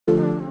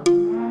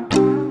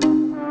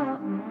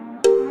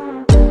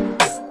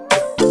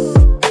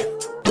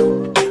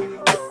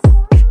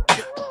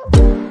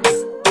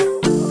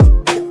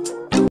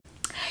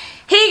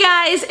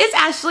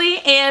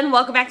and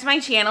welcome back to my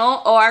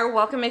channel, or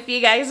welcome if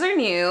you guys are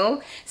new.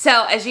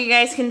 So as you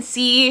guys can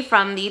see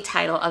from the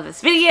title of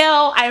this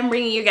video, I'm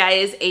bringing you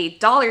guys a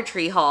Dollar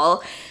Tree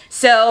haul.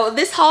 So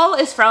this haul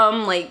is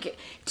from like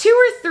 2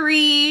 or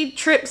 3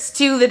 trips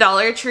to the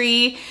Dollar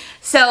Tree.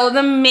 So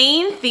the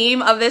main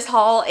theme of this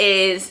haul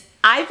is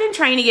I've been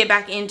trying to get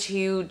back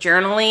into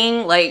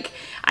journaling. Like,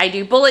 I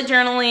do bullet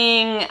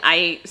journaling,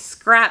 I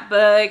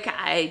scrapbook,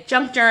 I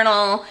junk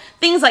journal,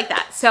 things like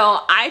that. So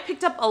I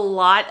picked up a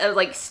lot of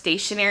like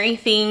stationery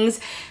things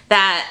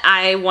that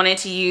I wanted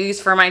to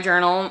use for my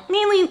journal,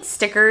 mainly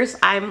stickers.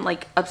 I'm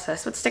like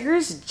obsessed with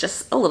stickers,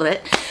 just a little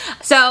bit.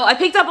 So I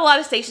picked up a lot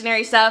of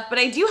stationery stuff, but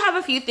I do have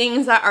a few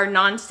things that are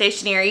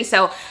non-stationary.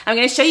 So I'm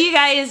gonna show you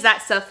guys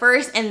that stuff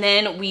first, and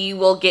then we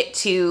will get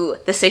to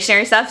the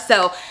stationery stuff.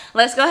 So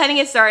let's go ahead and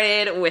get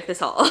started with this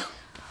haul.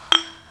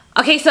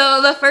 Okay,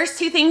 so the first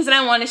 2 things that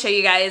I want to show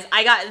you guys,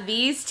 I got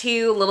these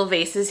 2 little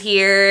vases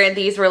here.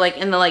 These were like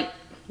in the like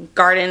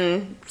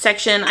garden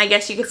section, I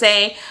guess you could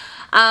say.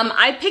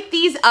 I picked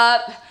these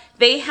up.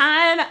 They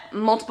had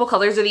multiple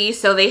colors of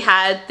these. So they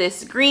had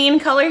this green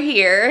color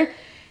here,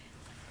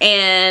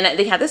 and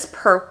they had this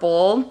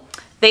purple.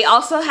 They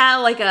also had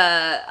like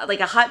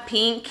a hot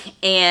pink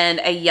and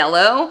a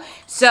yellow.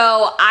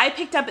 So I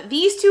picked up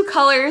these 2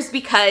 colors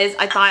because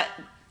I thought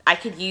I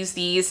could use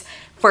these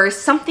for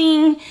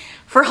something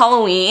for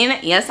Halloween.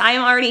 Yes, I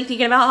am already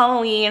thinking about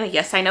Halloween.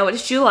 Yes, I know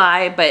it's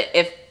July, but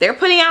if they're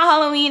putting out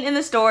Halloween in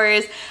the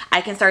stores, I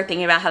can start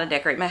thinking about how to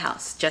decorate my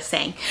house, just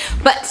saying.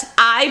 But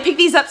I picked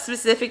these up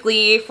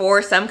specifically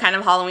for some kind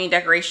of Halloween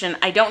decoration.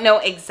 I don't know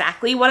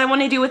exactly what I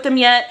want to do with them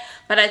yet,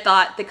 but I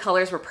thought the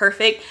colors were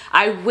perfect.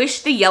 I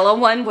wish the yellow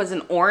one was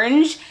an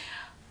orange,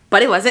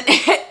 but it wasn't.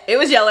 It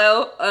was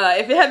yellow.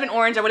 If it had been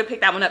orange, I would have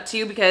picked that one up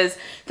too, because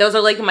those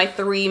are like my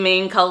 3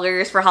 main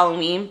colors for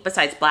Halloween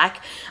besides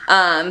black.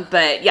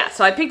 But yeah,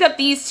 so I picked up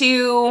these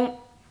 2.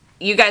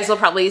 You guys will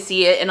probably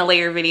see it in a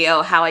later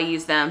video how I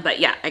use them, but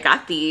yeah, I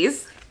got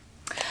these.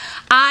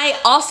 I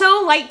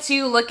also like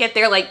to look at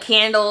their like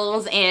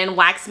candles and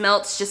wax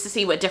melts just to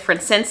see what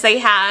different scents they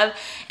have.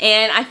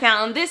 And I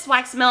found this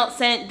wax melt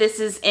scent. This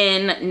is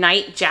in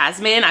Night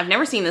Jasmine. I've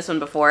never seen this one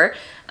before,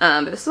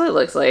 but this is what it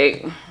looks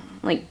like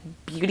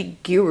beauty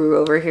guru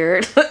over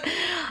here.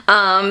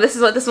 This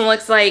is what this one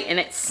looks like, and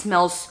it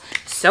smells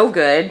so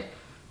good.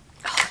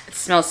 Oh, it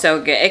smells so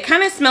good. It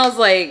kind of smells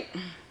like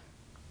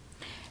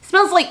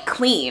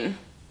clean,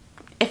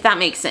 if that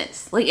makes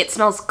sense. Like, it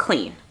smells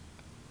clean,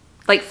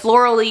 like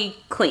florally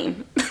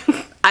clean.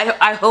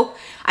 I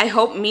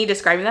hope me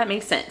describing that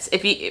makes sense.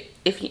 If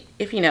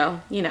you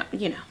know, you know.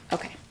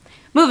 Okay,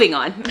 moving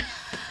on.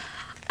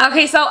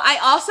 Okay, so I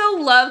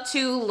also love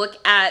to look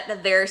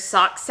at their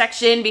sock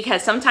section,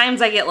 because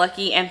sometimes I get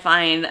lucky and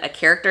find a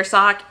character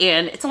sock,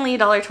 and it's only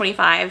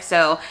 $1.25,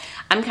 so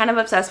I'm kind of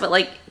obsessed with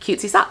like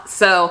cutesy socks.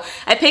 So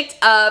I picked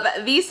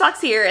up these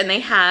socks here, and they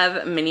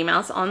have Minnie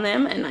Mouse on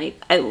them, and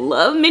I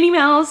love Minnie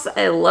Mouse.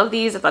 I love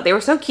these. I thought they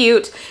were so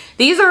cute.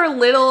 These are a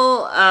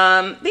little,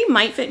 they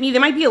might fit me. They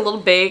might be a little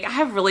big. I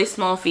have really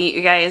small feet,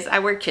 you guys. I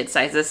wear kid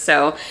sizes,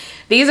 so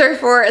these are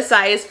for a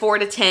size 4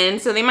 to 10,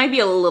 so they might be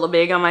a little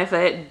big on my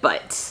foot,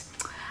 but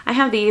I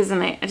have these,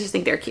 and I just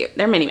think they're cute.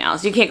 They're Minnie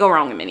Mouse. You can't go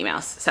wrong with Minnie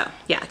Mouse. So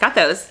yeah, I got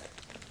those.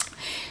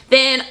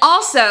 Then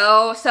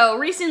also, so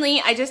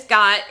recently I just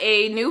got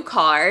a new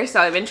car, so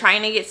I've been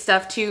trying to get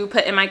stuff to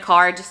put in my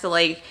car just to,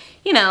 like,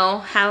 you know,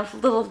 have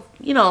little,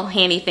 you know,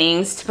 handy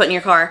things to put in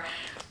your car.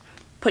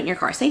 Put in your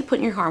car. Say put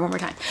in your car one more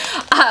time.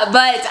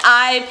 But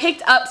I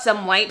picked up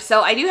some wipes.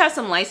 So I do have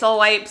some Lysol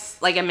wipes,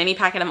 like a mini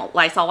packet of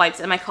Lysol wipes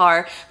in my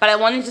car, but I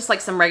wanted just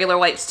like some regular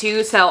wipes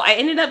too. So I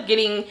ended up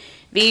getting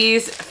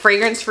these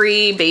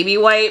fragrance-free baby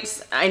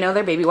wipes. I know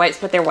they're baby wipes,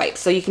 but they're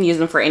wipes, so you can use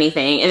them for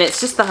anything. And it's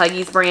just the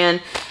Huggies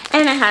brand,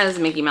 and it has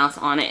Mickey Mouse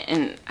on it.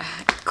 And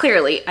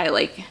clearly I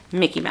like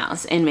Mickey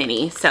Mouse and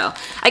Minnie. So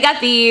I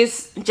got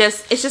these.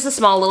 It's just a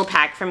small little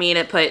pack for me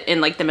to put in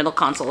like the middle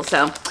console.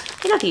 So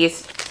I got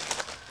these.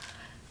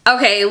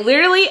 Okay,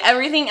 literally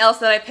everything else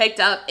that I picked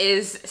up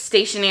is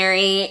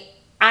stationery.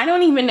 I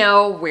don't even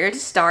know where to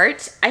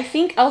start. I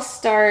think I'll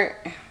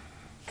start,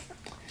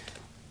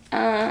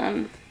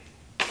 I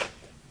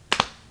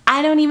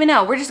don't even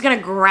know. We're just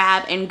gonna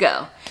grab and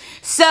go.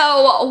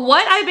 So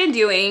what I've been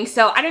doing,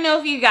 so I don't know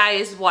if you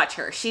guys watch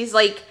her. She's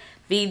like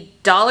the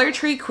Dollar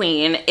Tree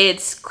queen.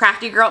 It's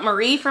Crafty Girl,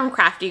 Marie from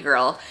Crafty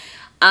Girl.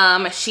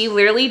 She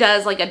literally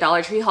does like a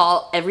Dollar Tree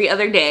haul every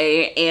other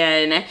day,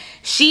 and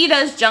she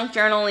does junk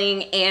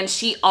journaling, and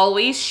she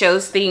always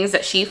shows things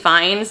that she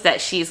finds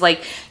that she's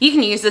like, you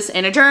can use this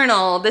in a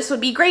journal. This would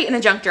be great in a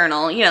junk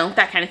journal, you know,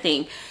 that kind of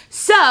thing.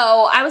 So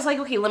I was like,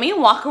 okay, let me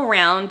walk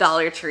around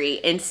Dollar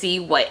Tree and see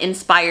what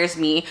inspires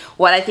me,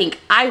 what I think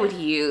I would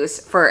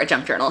use for a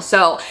junk journal.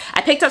 So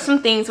I picked up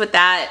some things with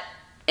that,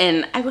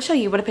 and I will show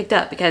you what I picked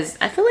up because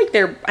I feel like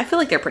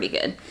they're pretty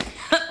good.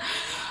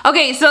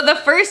 Okay, so the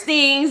first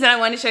things that I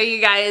want to show you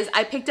guys,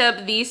 I picked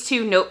up these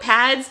 2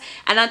 notepads,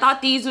 and I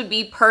thought these would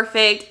be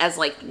perfect as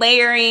like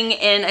layering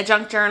in a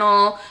junk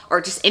journal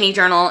or just any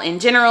journal in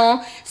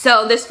general.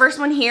 So this first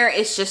one here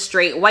is just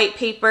straight white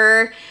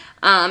paper.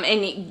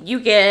 and you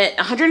get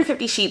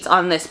 150 sheets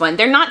on this one.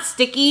 They're not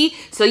sticky,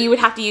 so you would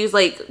have to use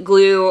like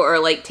glue or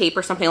like tape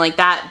or something like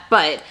that,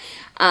 but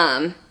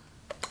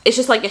it's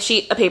just like a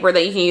sheet of paper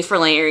that you can use for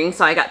layering.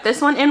 So I got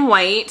this one in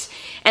white,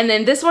 and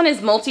then this one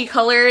is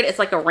multicolored. It's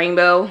like a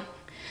rainbow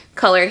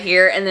color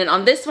here, and then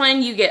on this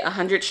one you get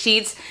 100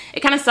 sheets.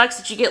 It kind of sucks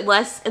that you get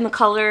less in the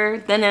color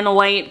than in a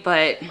white,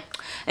 but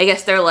I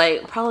guess they're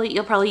like,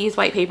 you'll probably use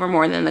white paper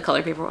more than the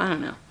color paper. I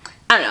don't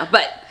know,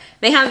 but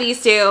they have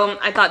these two.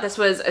 I thought this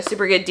was a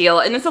super good deal,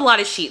 and it's a lot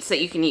of sheets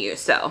that you can use,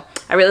 so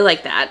I really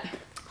like that.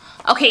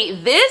 Okay,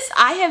 this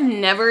I have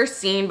never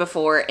seen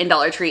before in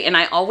Dollar Tree, and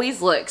I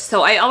always look.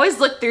 So I always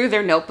look through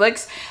their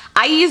notebooks.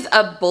 I use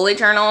a bullet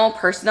journal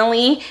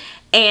personally,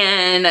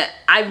 and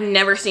I've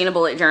never seen a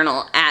bullet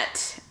journal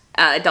at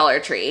Dollar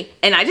Tree,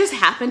 and I just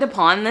happened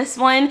upon this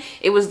one.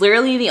 It was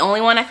literally the only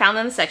one I found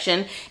in the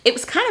section. It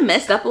was kind of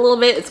messed up a little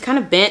bit. It's kind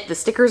of bent. The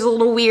sticker's a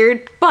little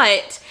weird,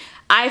 but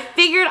I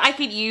figured I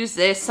could use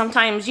this.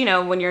 Sometimes, you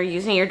know, when you're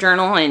using your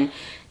journal and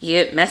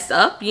you get messed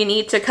up, you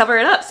need to cover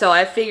it up. So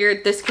I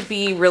figured this could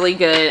be really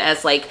good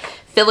as like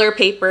filler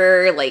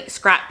paper, like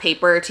scrap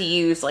paper to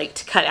use like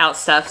to cut out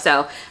stuff.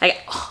 So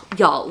oh,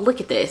 y'all,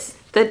 look at this.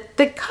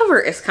 The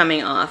cover is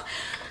coming off.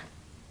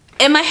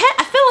 In my head,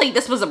 I feel like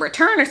this was a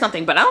return or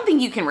something, but I don't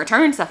think you can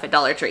return stuff at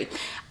Dollar Tree.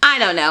 I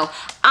don't know.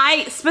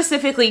 I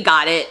specifically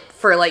got it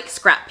for like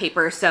scrap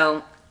paper,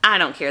 so I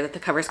don't care that the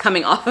cover's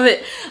coming off of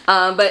it.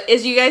 But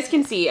as you guys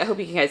can see, I hope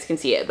you guys can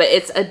see it, but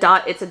it's a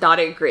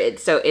dotted grid,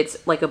 so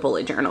it's like a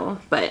bullet journal.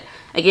 But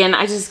again,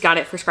 I just got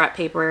it for scrap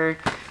paper.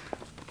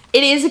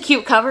 It is a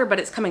cute cover, but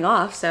it's coming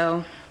off,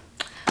 so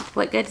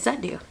what good does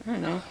that do? I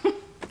don't know.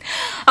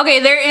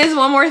 Okay, there is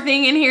one more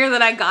thing in here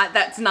that I got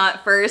that's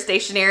not for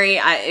stationery.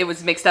 It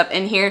was mixed up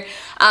in here.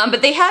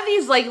 But they have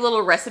these like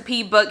little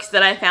recipe books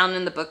that I found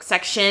in the book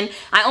section.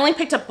 I only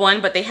picked up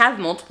one, but they have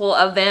multiple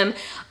of them.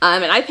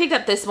 And I picked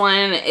up this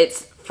one.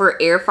 It's for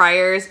air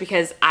fryers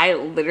because I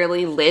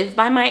literally live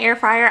by my air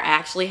fryer. I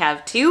actually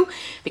have two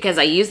because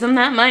I use them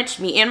that much.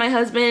 Me and my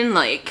husband,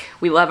 like,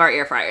 we love our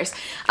air fryers.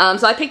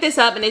 So I picked this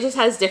up, and it just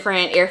has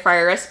different air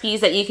fryer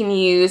recipes that you can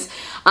use.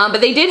 But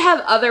they did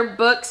have other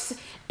books,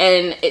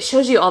 and it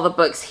shows you all the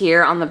books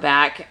here on the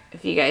back,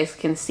 if you guys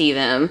can see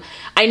them.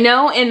 I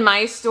know in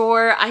my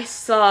store, I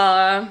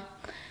saw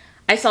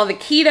the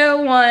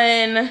keto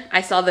one, I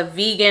saw the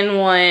vegan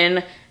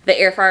one, the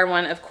air fryer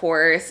one, of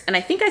course, and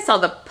I think I saw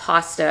the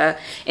pasta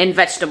and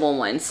vegetable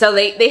one. So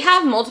they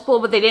have multiple,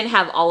 but they didn't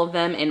have all of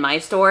them in my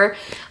store.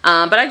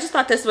 But I just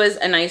thought this was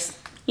a nice,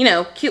 you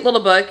know, cute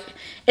little book.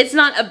 It's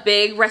not a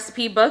big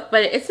recipe book,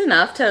 but it's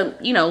enough to,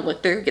 you know,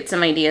 look through, get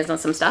some ideas on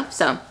some stuff.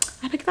 So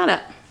I picked that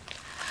up.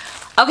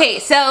 Okay,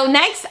 so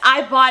next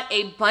I bought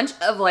a bunch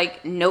of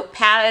like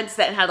notepads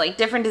that had like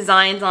different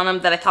designs on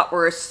them that I thought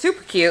were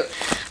super cute.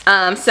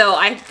 So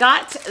I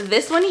got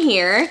this one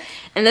here,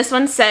 and this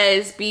one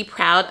says, "Be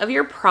proud of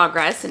your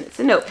progress," and it's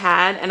a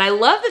notepad. And I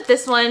love that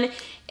this one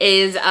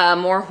is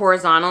more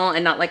horizontal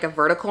and not like a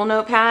vertical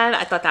notepad.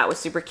 I thought that was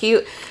super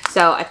cute.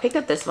 So I picked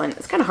up this one.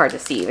 It's kind of hard to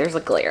see. There's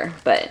a glare,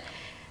 but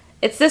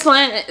it's this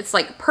one. It's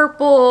like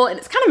purple, and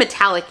it's kind of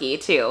metallic-y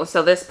too.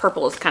 So this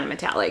purple is kind of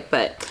metallic,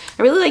 but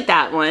I really like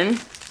that one.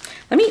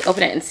 Let me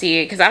open it and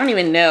see, because I don't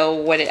even know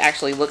what it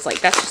actually looks like.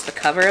 That's just the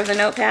cover of the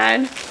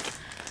notepad.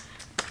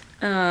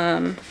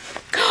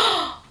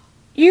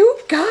 You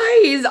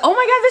guys, oh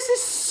my god, this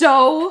is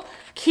so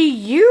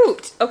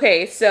cute.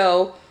 Okay,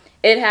 so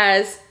it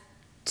has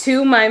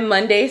 "To my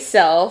Monday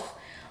self,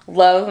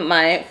 love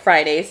my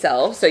Friday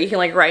self." So you can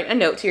like write a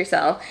note to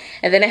yourself.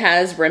 And then it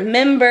has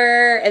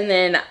 "Remember," and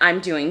then "I'm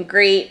doing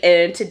great,"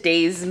 and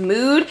 "Today's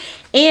mood."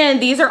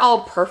 And these are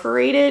all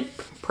perforated.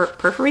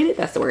 Perforated,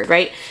 that's the word,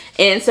 right?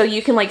 And so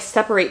you can like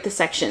separate the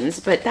sections.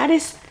 But that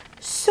is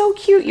so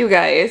cute, you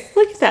guys.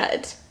 Look at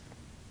that.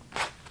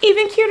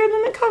 Even cuter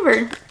than the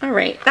cover. All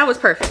right, that was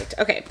perfect.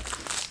 Okay.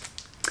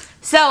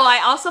 So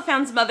I also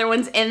found some other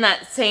ones in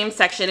that same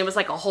section. It was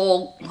like a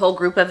whole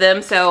group of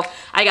them. So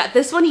I got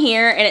this one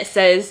here, and it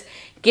says,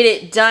 "Get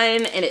it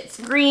done," and it's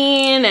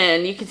green,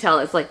 and you can tell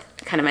it's like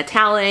kind of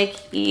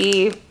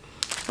metallic-y.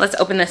 Let's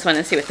open this one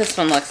and see what this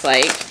one looks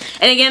like.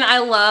 And again, I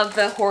love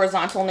the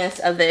horizontalness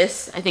of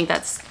this. I think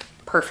that's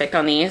perfect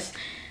on these.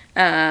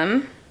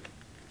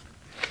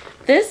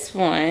 This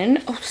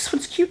one, oh, this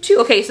one's cute too.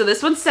 Okay, so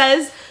this one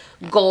says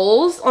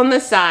goals on the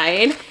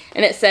side,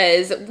 and it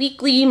says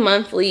weekly,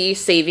 monthly,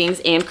 savings,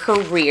 and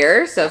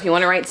career. So if you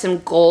want to write some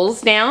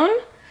goals down,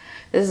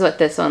 this is what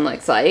this one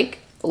looks like.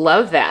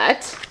 Love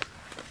that.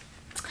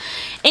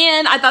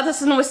 And I thought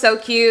this one was so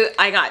cute.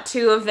 I got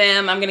two of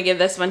them. I'm gonna give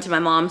this one to my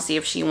mom, see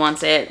if she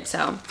wants it.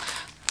 So,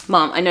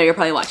 Mom, I know you're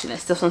probably watching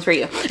this. This one's for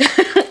you.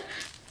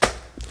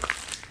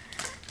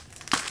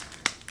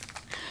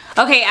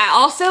 Okay, I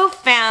also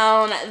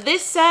found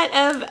this set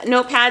of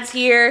notepads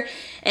here,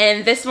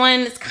 and this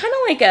one is kind of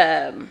like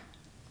a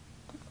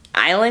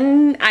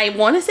island. I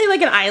want to say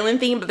like an island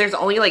theme, but there's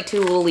only like 2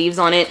 little leaves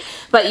on it.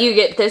 But you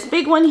get this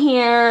big one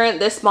here,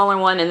 this smaller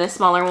one, and this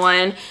smaller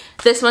one.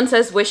 This one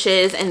says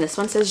wishes, and this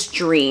one says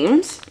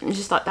dreams. I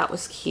just thought that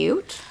was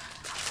cute.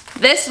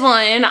 This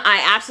one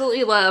I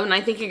absolutely love, and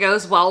I think it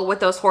goes well with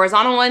those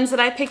horizontal ones that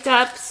I picked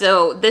up.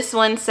 So this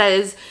one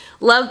says,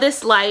 love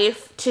this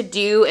life to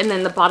do, and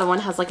then the bottom one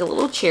has like a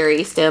little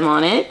cherry stem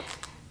on it.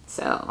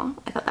 So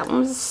I thought that one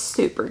was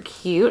super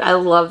cute. I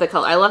love the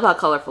color. I love how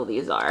colorful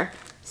these are.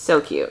 So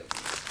cute.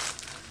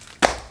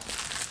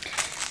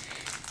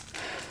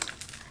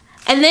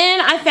 And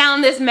then I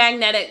found this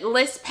magnetic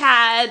list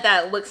pad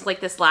that looks like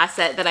this last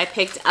set that I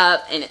picked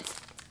up, and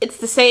it's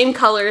the same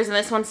colors, and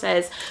this one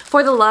says,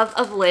 for the love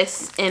of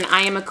lists, and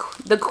I am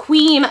the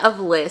queen of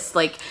lists.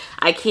 Like,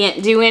 I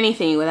can't do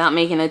anything without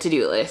making a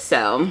to-do list,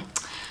 so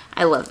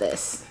I love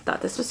this.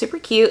 Thought this was super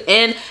cute.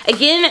 And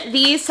again,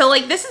 these, so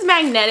like this is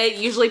magnetic.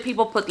 Usually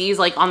people put these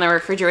like on their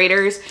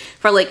refrigerators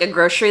for like a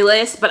grocery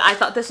list, but I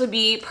thought this would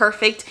be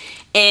perfect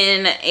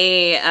in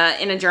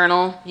a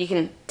journal. You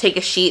can take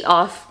a sheet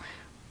off,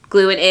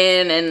 glue it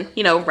in, and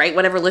you know, write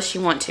whatever list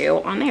you want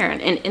to on there,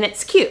 and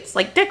it's cute. It's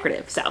like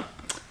decorative, so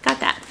got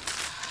that.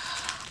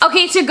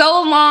 Okay, to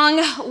go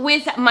along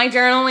with my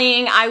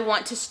journaling, I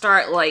want to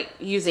start like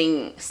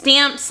using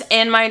stamps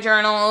in my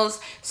journals.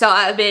 So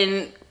I've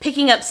been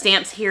picking up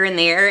stamps here and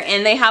there,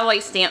 and they have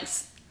like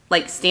stamps,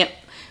 like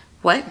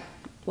what?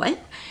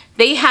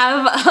 They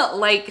have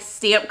like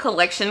stamp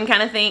collection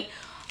kind of thing.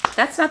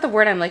 That's not the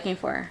word I'm looking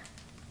for.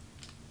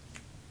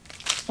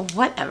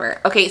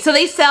 Whatever. Okay, so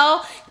they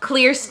sell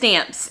clear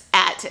stamps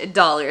at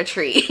Dollar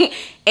Tree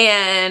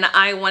and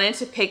I wanted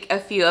to pick a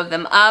few of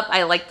them up.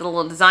 I liked the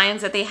little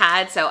designs that they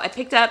had, so I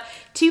picked up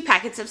 2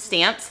 packets of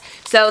stamps.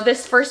 So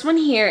this first one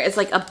here is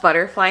like a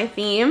butterfly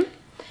theme.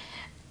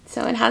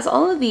 So it has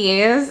all of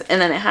these,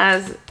 and then it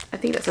has, I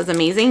think that says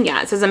amazing.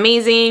 Yeah, it says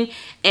amazing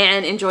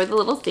and enjoy the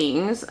little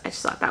things. I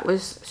just thought that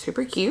was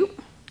super cute.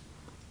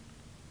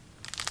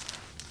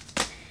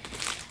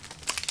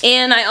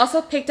 And I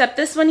also picked up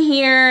this one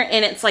here,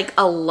 and it's like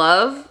a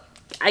love,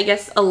 I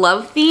guess a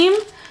love theme.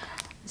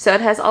 So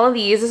it has all of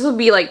these. This would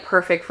be like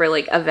perfect for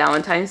like a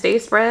Valentine's Day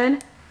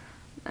spread.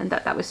 And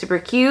that was super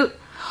cute.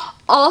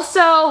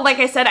 Also, like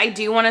I said, I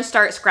do want to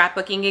start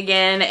scrapbooking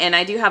again, and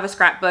I do have a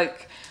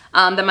scrapbook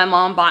that my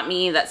mom bought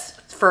me that's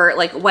for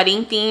like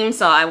wedding themes.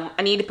 So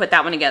I need to put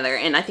that one together,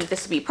 and I think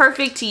this would be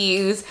perfect to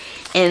use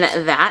in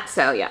that.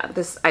 So yeah,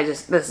 this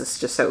is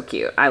just so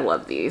cute. I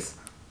love these.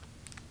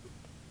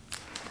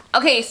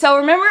 Okay, so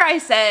remember I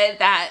said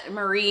that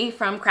Marie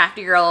from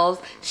Crafty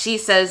Girls, she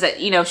says that,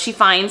 you know, she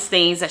finds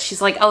things that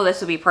she's like, oh, this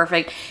would be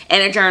perfect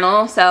in a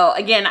journal. So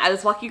again, I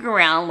was walking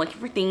around looking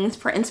for things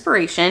for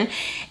inspiration,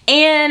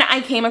 and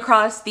I came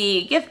across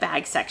the gift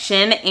bag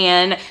section,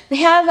 and they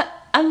have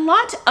a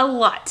lot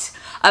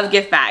of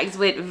gift bags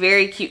with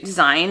very cute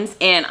designs,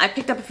 and I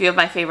picked up a few of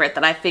my favorite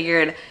that I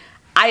figured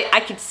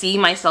I could see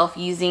myself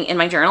using in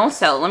my journal.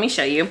 So let me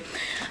show you.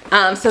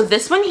 So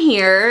this one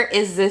here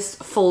is this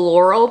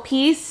floral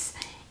piece,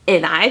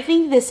 and I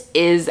think this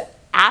is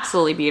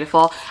absolutely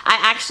beautiful. I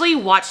actually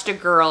watched a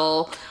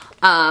girl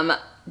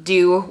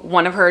do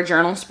one of her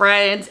journal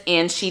spreads,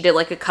 and she did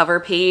like a cover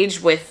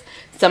page with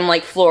some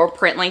like floral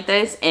print like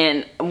this,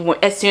 and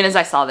as soon as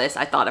I saw this,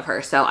 I thought of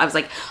her. So I was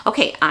like,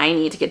 okay, I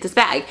need to get this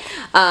bag.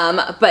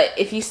 But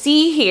if you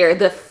see here,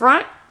 the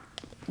front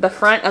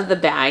of the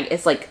bag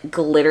is like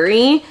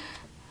glittery,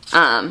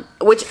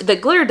 which the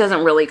glitter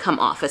doesn't really come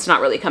off. It's not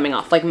really coming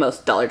off like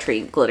most Dollar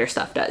Tree glitter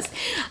stuff does.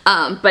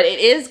 But it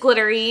is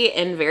glittery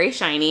and very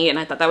shiny, and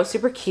I thought that was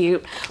super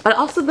cute. But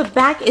also the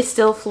back is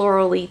still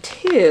florally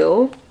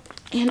too,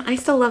 and I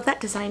still love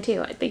that design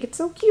too. I think it's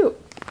so cute.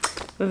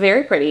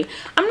 Very pretty.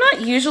 I'm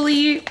not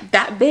usually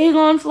that big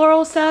on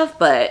floral stuff,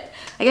 but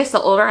I guess the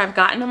older I've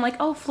gotten, I'm like,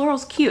 oh,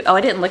 floral's cute. Oh,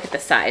 I didn't look at the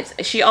sides.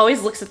 She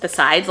always looks at the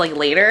sides like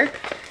later.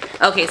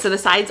 Okay, so the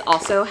sides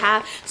also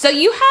have, so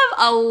you have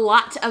a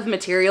lot of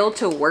material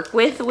to work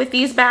with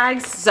these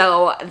bags,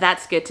 so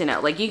that's good to know.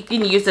 Like, you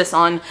can use this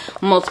on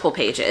multiple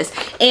pages,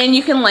 and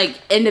you can like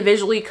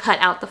individually cut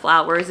out the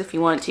flowers if you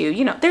want to.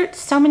 You know, there's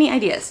so many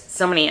ideas,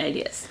 so many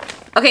ideas.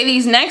 Okay,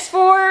 these next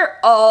 4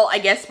 all, I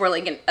guess, were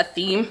like a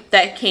theme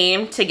that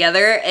came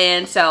together,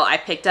 and so I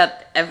picked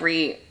up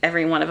every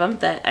one of them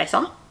that I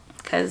saw,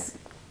 because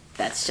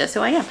that's just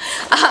who I am.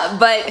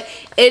 But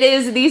it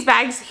is these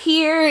bags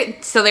here.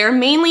 So they're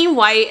mainly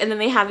white, and then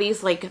they have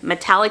these like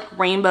metallic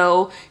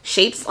rainbow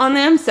shapes on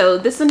them. So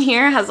this one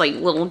here has like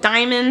little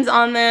diamonds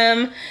on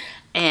them,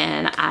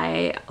 and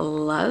I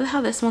love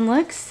how this one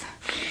looks.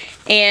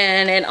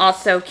 And it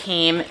also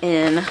came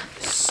in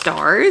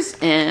stars,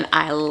 and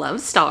I love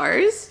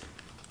stars.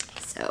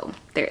 So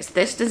there's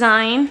this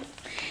design.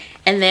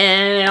 And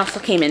then it also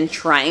came in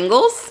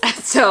triangles.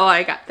 So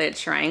I got the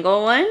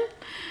triangle one.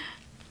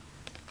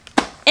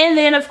 And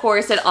then of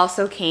course it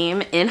also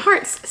came in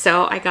hearts.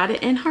 So I got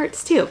it in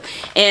hearts too.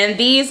 And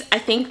these I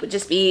think would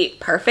just be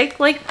perfect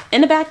like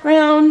in the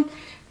background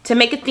to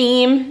make a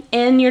theme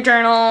in your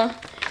journal.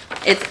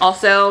 It's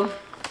also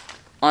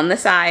on the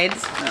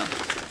sides.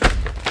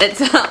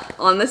 It's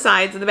on the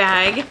sides of the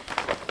bag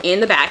in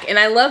the back. And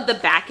I love the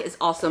back is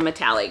also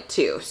metallic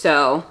too.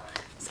 So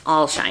it's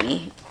all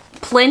shiny.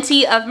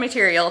 Plenty of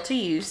material to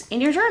use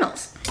in your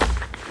journals.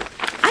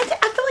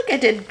 I feel like like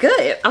I did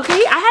good,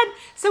 okay? I had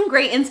some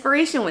great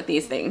inspiration with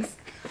these things.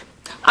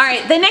 All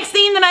right, the next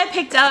thing that I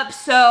picked up,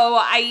 so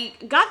I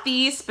got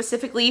these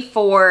specifically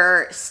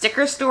for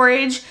sticker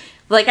storage.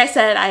 Like I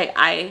said,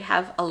 I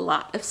have a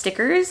lot of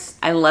stickers.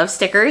 I love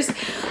stickers.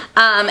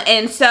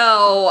 And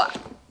so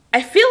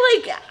I feel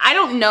like, I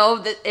don't know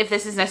that if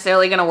this is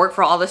necessarily gonna work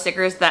for all the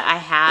stickers that I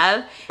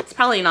have. It's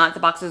probably not,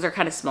 the boxes are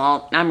kind of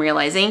small, I'm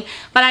realizing.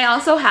 But I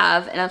also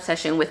have an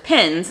obsession with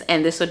pins,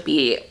 and this would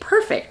be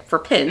perfect for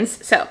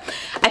pins. So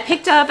I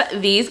picked up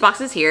these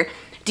boxes here.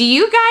 Do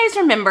you guys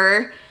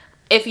remember,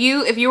 if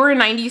you were a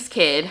 90s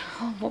kid,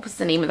 oh, what was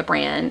the name of the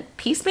brand?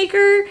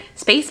 Peacemaker?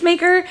 Space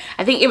Maker?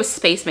 I think it was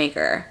Space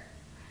Maker.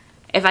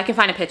 If I can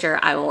find a picture,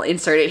 I will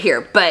insert it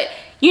here. But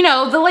you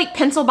know, the like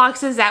pencil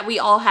boxes that we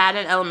all had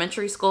in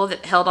elementary school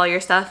that held all your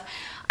stuff,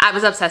 I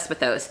was obsessed with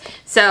those.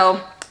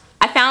 So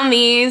I found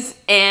these,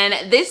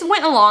 and this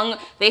went along.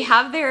 They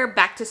have their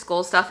back to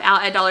school stuff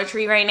out at Dollar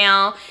Tree right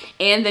now.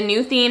 And the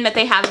new theme that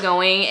they have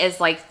going is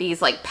like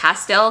these like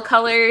pastel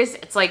colors.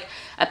 It's like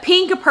a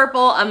pink, a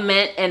purple, a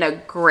mint, and a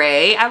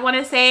gray, I want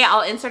to say.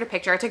 I'll insert a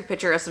picture. I took a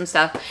picture of some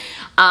stuff.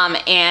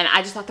 And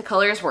I just thought the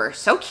colors were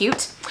so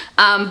cute.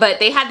 But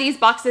they had these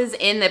boxes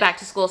in the back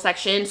to school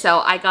section. So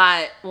I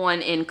got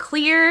one in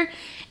clear.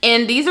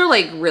 And these are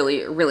like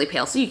really, really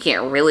pale. So you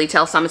can't really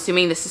tell. So I'm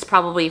assuming this is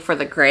probably for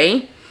the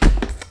gray.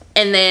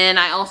 And then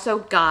I also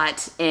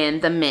got in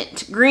the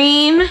mint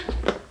green.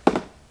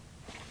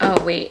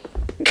 Oh, wait.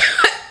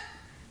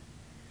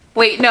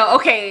 Wait, no,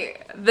 okay.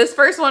 This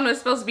first one was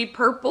supposed to be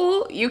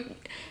purple. You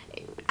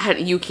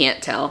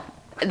can't tell.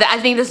 I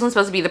think this one's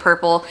supposed to be the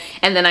purple,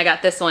 and then I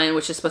got this one,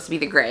 which is supposed to be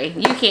the gray.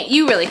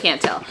 You really can't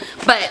tell.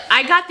 But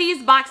I got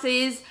these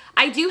boxes.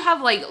 I do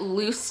have like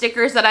loose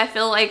stickers that I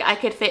feel like I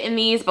could fit in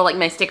these, but like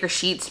my sticker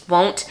sheets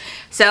won't.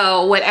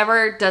 So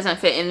whatever doesn't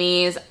fit in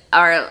these,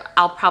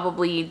 I'll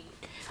probably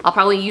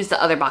use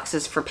the other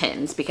boxes for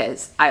pins,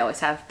 because I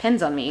always have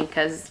pins on me,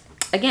 because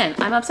again,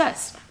 I'm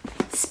obsessed.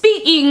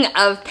 Speaking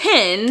of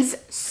pins,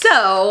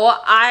 so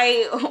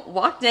I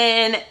walked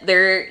in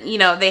there, you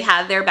know, they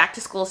had their back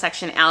to school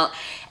section out,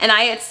 and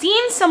I had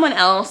seen someone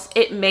else.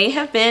 It may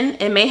have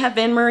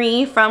been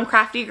Marie from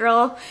Crafty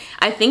Girl.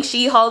 I think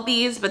she hauled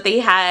these, but they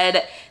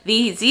had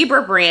the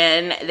Zebra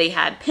brand. They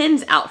had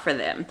pins out for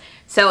them.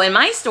 So in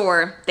my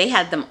store, they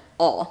had them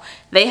all.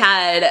 They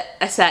had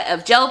a set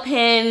of gel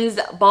pins,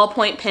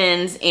 ballpoint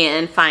pins,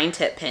 and fine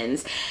tip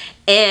pins.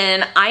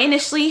 And I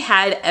initially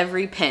had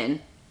every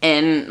pin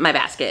in my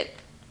basket,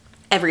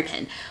 every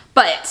pin.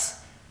 But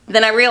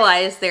then I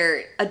realized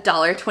they're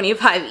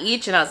 $1.25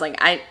 each, and I was like,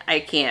 I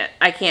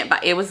can't buy.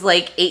 It was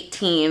like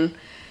 18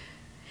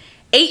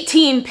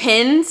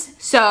 pins,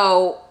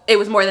 so it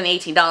was more than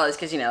 $18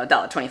 because, you know,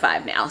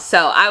 $1.25 now.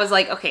 So I was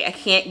like, okay, I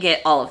can't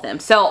get all of them.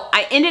 So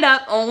I ended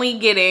up only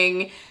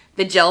getting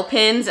the gel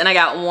pins, and I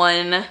got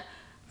one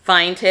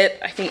fine tip.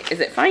 I think, is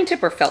it fine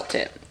tip or felt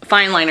tip?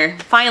 Fine liner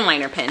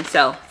pin,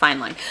 so fine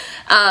line.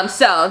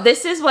 So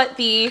this is what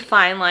the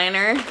fine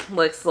liner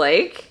looks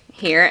like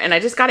here, and I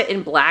just got it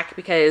in black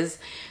because,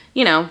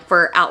 you know,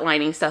 for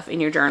outlining stuff in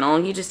your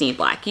journal, you just need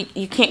black.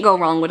 You can't go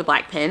wrong with a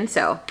black pen,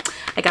 so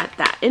I got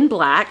that in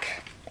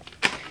black.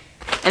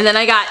 And then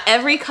I got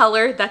every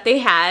color that they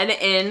had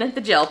in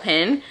the gel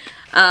pen.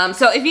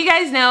 So if you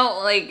guys know,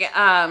 like,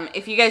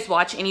 if you guys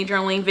watch any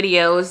journaling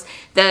videos,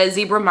 the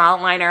Zebra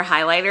Mild Liner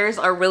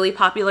highlighters are really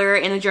popular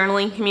in the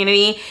journaling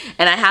community,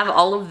 and I have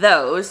all of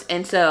those,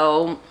 and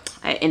so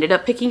I ended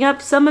up picking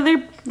up some of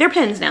their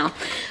pens now.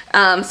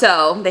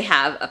 So they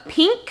have a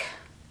pink.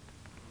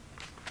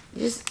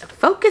 Just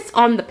focus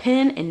on the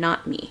pen and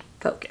not me.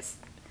 Focus.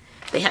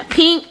 They have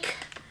pink,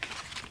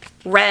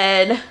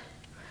 red.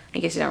 I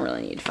guess you don't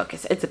really need to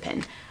focus. It's a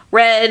pen.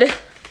 Red,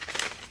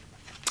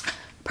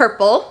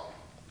 purple.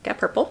 Got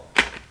purple,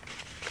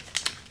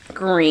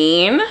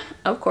 green,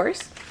 of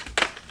course,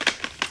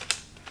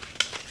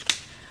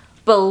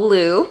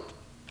 blue,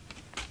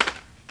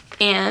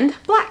 and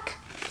black.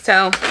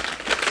 So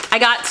I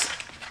got,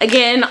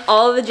 again,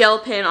 all of the gel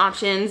pen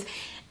options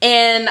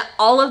and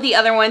all of the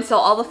other ones. So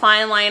all the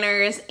fine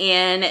liners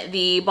and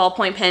the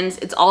ballpoint pens,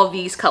 it's all of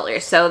these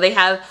colors. So they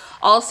have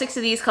all 6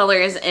 of these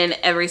colors in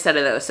every set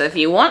of those. So if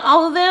you want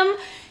all of them,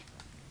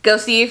 go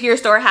see if your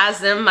store has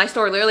them. My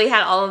store literally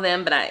had all of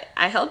them, but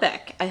I held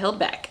back. I held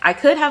back. I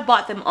could have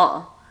bought them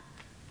all.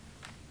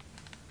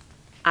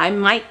 I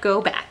might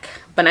go back,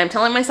 but I'm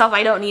telling myself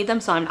I don't need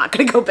them, so I'm not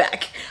gonna go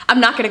back. I'm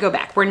not gonna go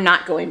back. We're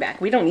not going back.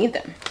 We don't need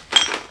them.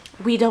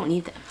 We don't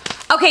need them.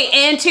 Okay,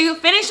 and to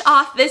finish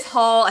off this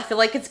haul, I feel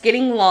like it's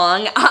getting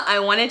long. I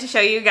wanted to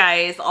show you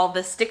guys all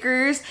the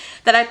stickers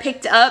that I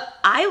picked up.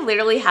 I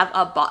literally have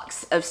a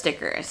box of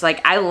stickers.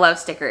 Like, I love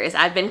stickers.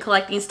 I've been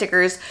collecting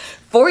stickers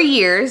for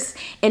years,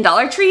 and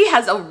Dollar Tree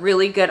has a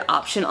really good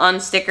option on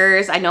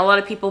stickers. I know a lot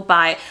of people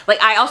buy, like,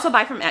 I also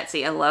buy from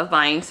Etsy. I love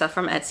buying stuff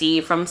from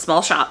Etsy, from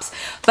small shops,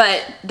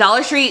 but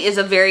Dollar Tree is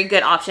a very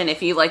good option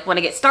if you like want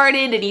to get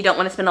started and you don't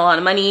want to spend a lot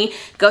of money.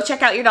 Go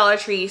check out your Dollar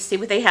Tree, see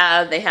what they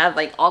have. They have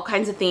like all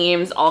kinds of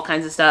themes, all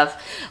kinds of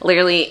stuff.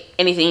 Literally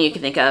anything you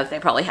can think of, they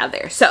probably have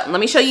there. So let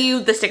me show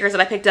you the stickers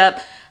that I picked up.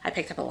 I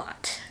picked up a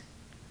lot.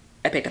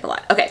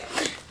 Okay.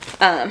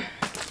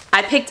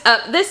 I picked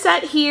up this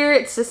set here.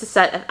 It's just a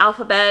set of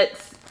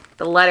alphabets,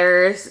 the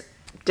letters,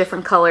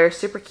 different colors,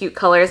 super cute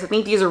colors. I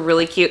think these are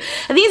really cute.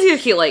 I think these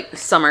are cute, like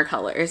summer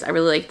colors. I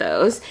really like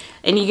those.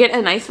 And you get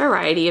a nice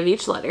variety of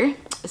each letter.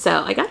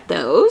 So I got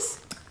those.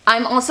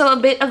 I'm also a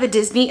bit of a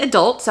Disney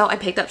adult, so I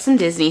picked up some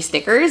Disney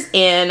stickers,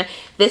 and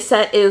this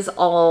set is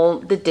all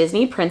the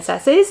Disney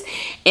princesses.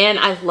 And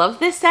I love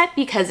this set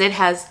because it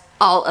has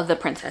all of the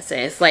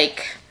princesses,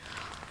 like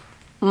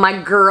my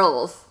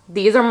girls.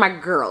 These are my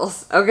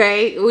girls,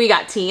 okay? We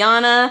got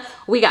Tiana,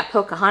 we got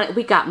Pocahontas,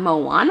 we got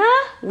Moana,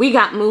 we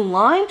got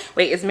Mulan.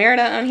 Wait, is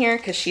Merida on here?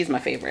 Because she's my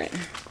favorite.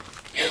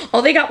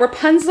 Oh, they got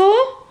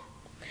Rapunzel.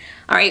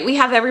 All right, we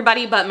have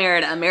everybody but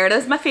Merida.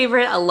 Merida's my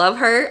favorite. I love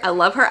her. I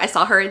love her. I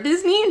saw her at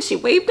Disney and she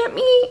waved at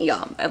me.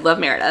 Yeah, I love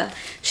Merida.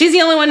 She's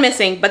the only one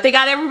missing, but they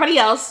got everybody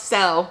else,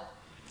 so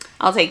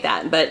I'll take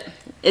that. But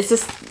it's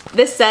just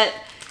this set,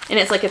 and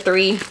it's like a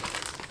three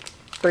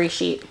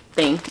sheet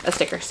thing, a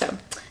sticker, so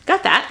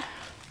got that.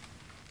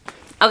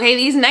 Okay,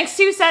 these next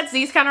two sets,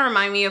 these kind of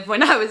remind me of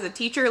when I was a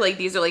teacher. Like,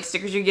 these are like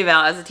stickers you give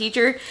out as a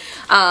teacher.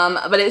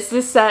 But it's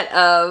this set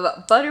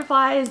of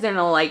butterflies. They're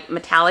like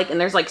metallic, and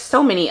there's like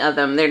so many of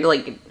them. They're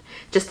like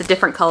just the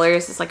different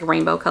colors. It's like a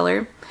rainbow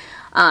color.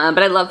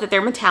 But I love that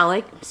they're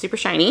metallic, super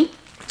shiny.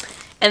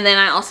 And then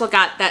I also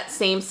got that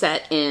same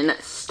set in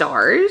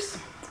stars.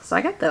 So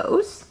I got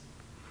those.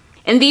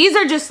 And these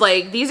are just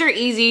like, these are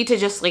easy to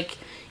just like,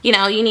 you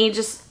know, you need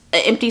just an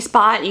empty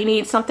spot, you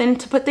need something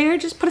to put there,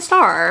 just put a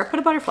star or put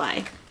a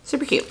butterfly.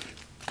 Super cute.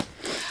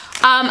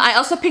 I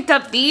also picked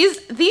up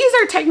these. These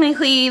are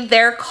technically,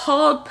 they're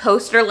called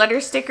poster letter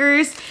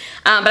stickers,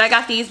 but I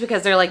got these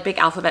because they're like big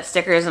alphabet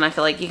stickers and I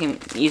feel like you can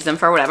use them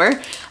for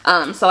whatever.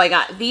 So I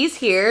got these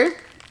here,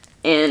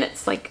 and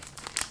it's like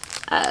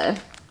a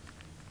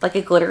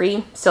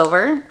glittery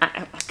silver.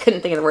 I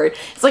couldn't think of the word.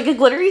 It's like a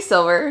glittery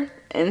silver,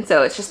 and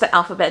so it's just the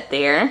alphabet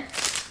there.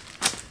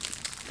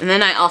 And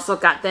then I also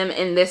got them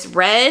in this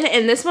red,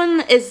 and this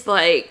one is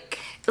like,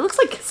 it looks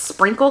like a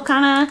sprinkle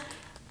kind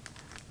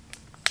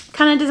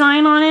of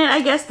design on it, I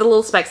guess. The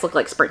little specks look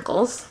like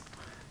sprinkles.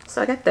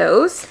 So I got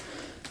those.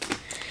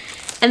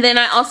 And then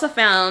I also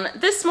found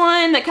this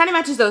one that kind of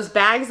matches those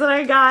bags that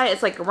I got.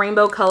 It's like a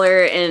rainbow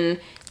color, and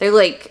they're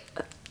like,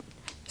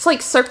 it's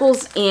like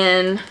circles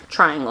and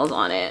triangles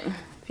on it,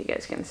 if you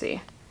guys can see.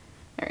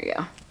 There we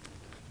go.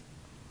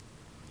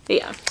 But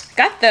yeah,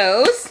 got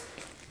those.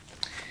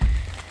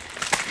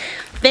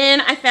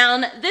 Then I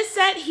found this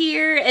set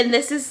here, and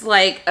this is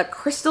like a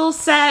crystal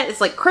set.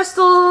 It's like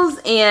crystals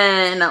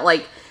and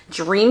like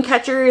dream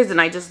catchers, and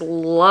I just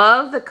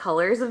love the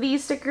colors of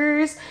these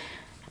stickers.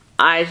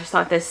 I just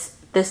thought this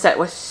set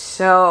was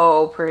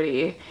so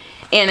pretty,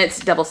 and it's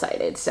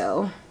double-sided,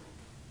 so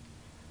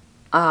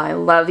I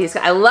love these.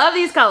 I love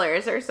these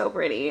colors. They're so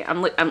pretty.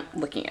 I'm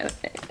looking at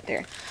it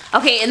there.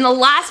 Okay, and the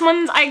last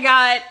ones I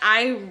got,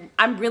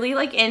 I'm really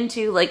like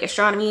into like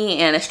astronomy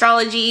and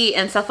astrology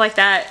and stuff like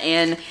that,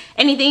 and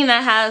anything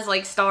that has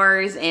like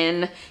stars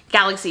and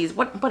galaxies,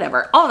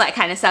 whatever, all that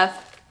kind of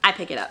stuff, I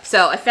pick it up.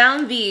 So I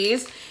found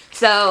these.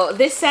 So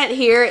this set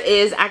here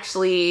is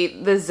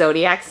actually the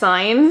zodiac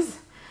signs.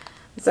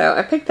 So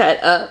I picked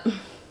that up.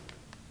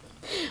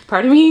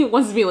 Part of me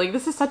wants to be like,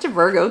 this is such a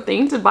Virgo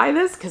thing to buy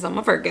this because I'm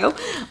a Virgo.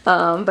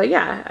 But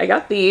yeah, I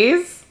got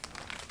these.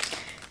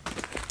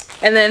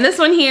 And then this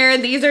one here,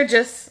 these are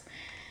just,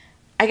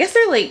 I guess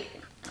they're like,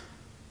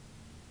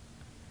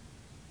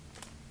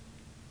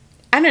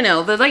 I don't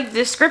know, the like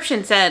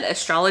description said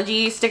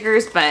astrology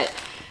stickers, but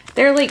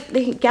they're like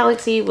the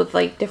galaxy with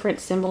like different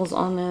symbols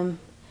on them.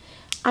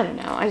 I don't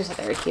know, I just thought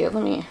they were cute.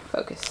 Let me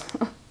focus.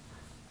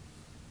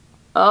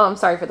 Oh, I'm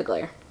sorry for the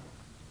glare.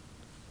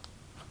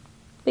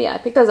 But yeah, I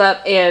picked those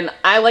up, and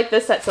I like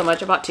this set so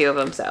much. I bought two of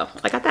them, so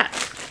I got that.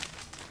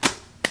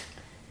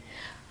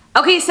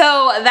 Okay, so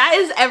that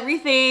is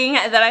everything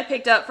that I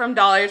picked up from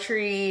Dollar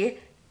Tree.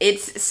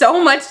 It's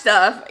so much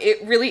stuff.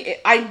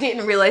 I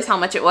didn't realize how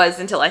much it was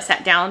until I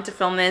sat down to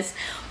film this.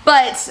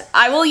 But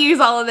I will use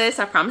all of this.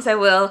 I promise I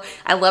will.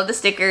 I love the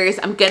stickers.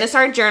 I'm gonna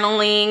start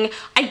journaling.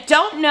 I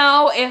don't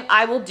know if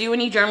I will do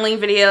any journaling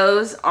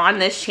videos on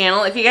this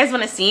channel. If you guys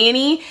want to see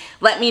any,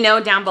 let me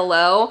know down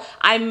below.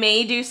 I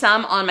may do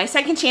some on my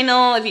second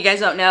channel. If you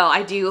guys don't know,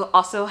 I do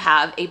also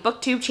have a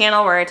booktube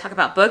channel where I talk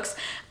about books.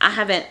 I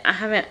haven't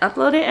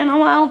uploaded in a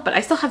while, but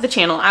I still have the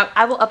channel.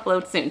 I will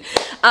upload soon.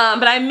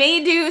 But I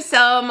may do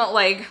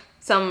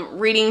some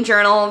reading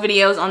journal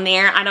videos on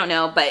there. I don't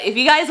know, but if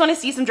you guys want to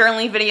see some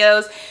journaling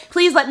videos,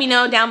 please let me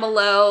know down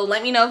below.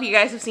 Let me know if you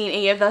guys have seen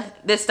any of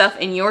this stuff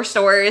in your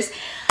stores.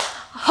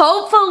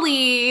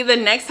 Hopefully the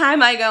next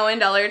time I go in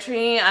Dollar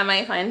Tree, I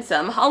might find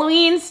some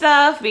Halloween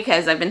stuff,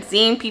 because I've been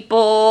seeing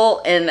people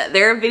in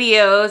their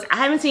videos. I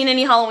haven't seen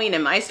any Halloween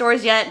in my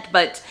stores yet,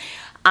 but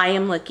I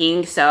am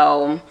looking,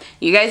 so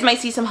you guys might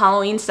see some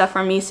Halloween stuff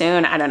from me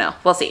soon. I don't know,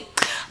 we'll see.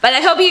 But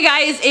I hope you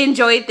guys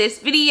enjoyed this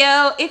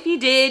video. If you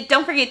did,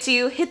 don't forget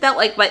to hit that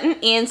like button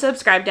and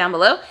subscribe down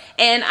below,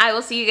 and I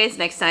will see you guys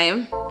next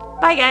time.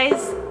 Bye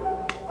guys.